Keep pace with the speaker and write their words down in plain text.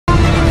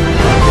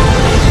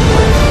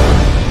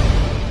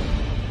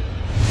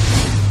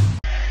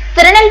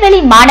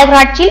திருநெல்வேலி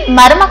மாநகராட்சியில்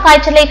மர்ம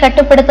காய்ச்சலை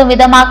கட்டுப்படுத்தும்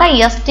விதமாக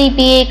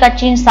எஸ்டிபிஐ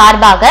கட்சியின்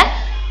சார்பாக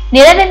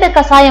நிலவேம்பு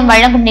கசாயம்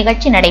வழங்கும்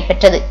நிகழ்ச்சி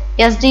நடைபெற்றது.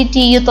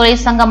 எஸ்டிடியு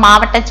தொழிற்சங்க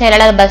மாவட்ட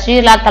செயலாளர்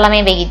பஷீர்லால்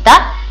தலைமை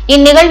வகித்தார்.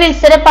 இந்நிகழ்வில்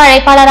சிறப்பு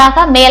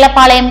அழைப்பாளராக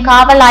மேலப்பாளையம்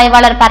காவல்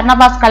ஆய்வாளர்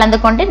பர்ணபாஸ் கலந்து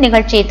கொண்டு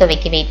நிகழ்ச்சியை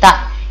துவக்கி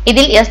வைத்தார்.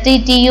 இதில்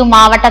எஸ்டிடியு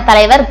மாவட்ட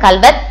தலைவர்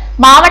கல்வர்,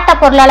 மாவட்ட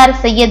பொருளாளர்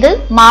செய்யது,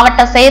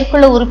 மாவட்ட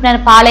செயற்குழு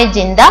உறுப்பினர் பாலை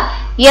ஜிந்தா,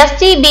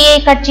 எஸ்டிபிஐ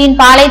கட்சியின்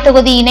பாலை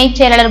தொகுதி இணைச்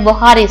செயலாளர்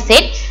புகாரி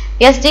சேட்,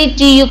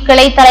 எஸ்டிடியு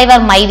கிளை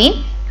தலைவர் மைதீன்,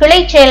 கிளை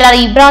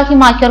செயலாளர்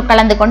இப்ராஹிம் ஆகியோர்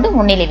கலந்து கொண்டு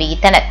முன்னிலை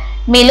வகித்தனர்.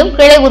 மேலும்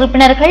கிளை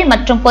உறுப்பினர்கள்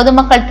மற்றும்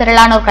பொதுமக்கள்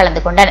திரளானோர்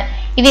கலந்து கொண்டனர்.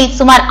 இதில்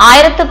சுமார்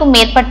 1000க்கும்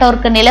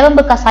மேற்பட்டோருக்கு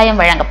நிலவேம்பு கசாயம்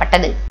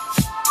வழங்கப்பட்டது.